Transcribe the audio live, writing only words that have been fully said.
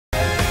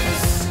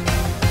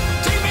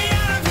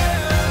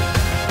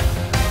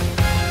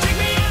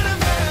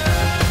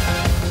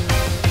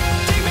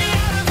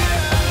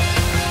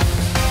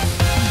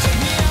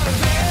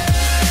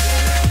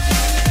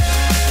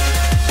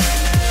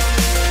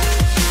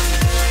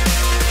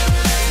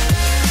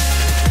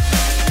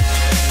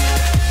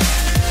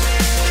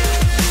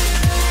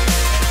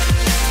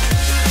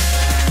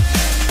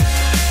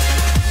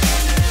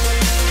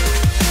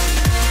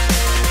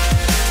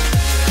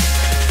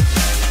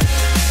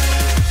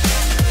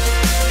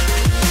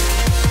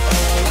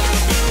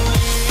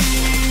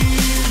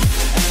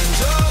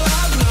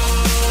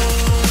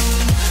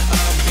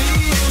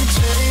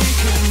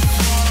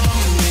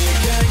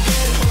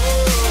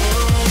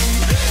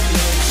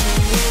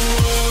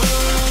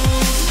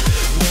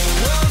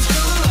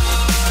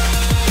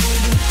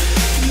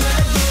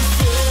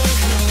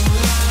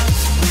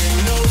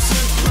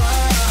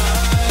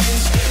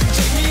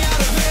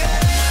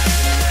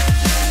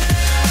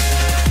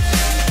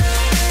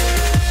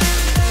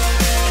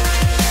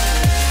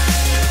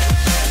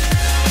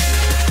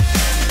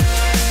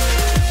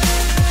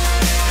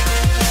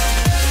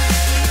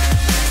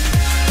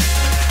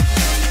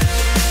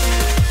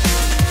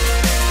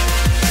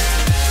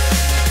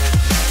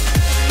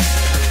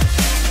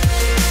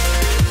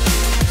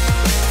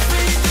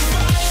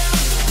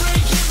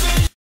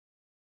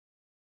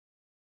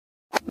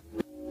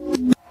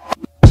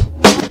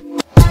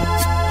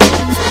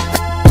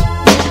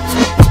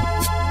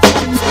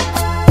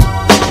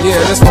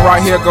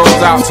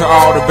out to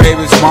all the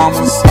babies,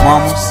 mamas.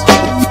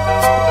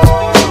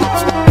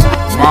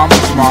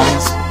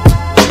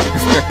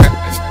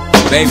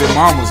 Baby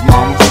mamas.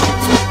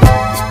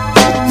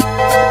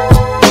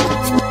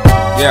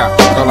 Yeah,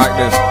 go like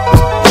this.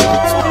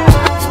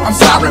 I'm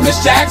sorry,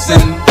 Miss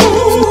Jackson.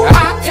 Ooh,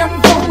 I am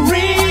for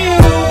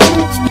real.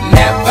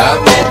 Never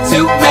meant to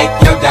make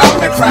your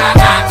daughter cry.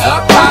 I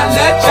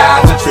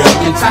apologize a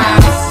trillion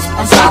times.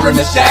 I'm sorry,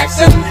 Miss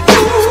Jackson.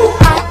 Ooh,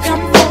 I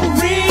am for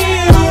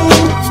real.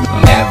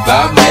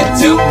 Never meant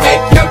to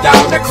make your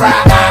daughter cry.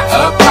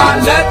 I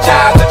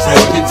apologize a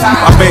trillion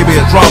times. My baby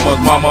is drama,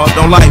 mama.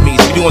 Don't like me.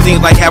 She doing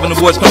things like having the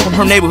boys come from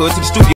her neighborhood to the studio.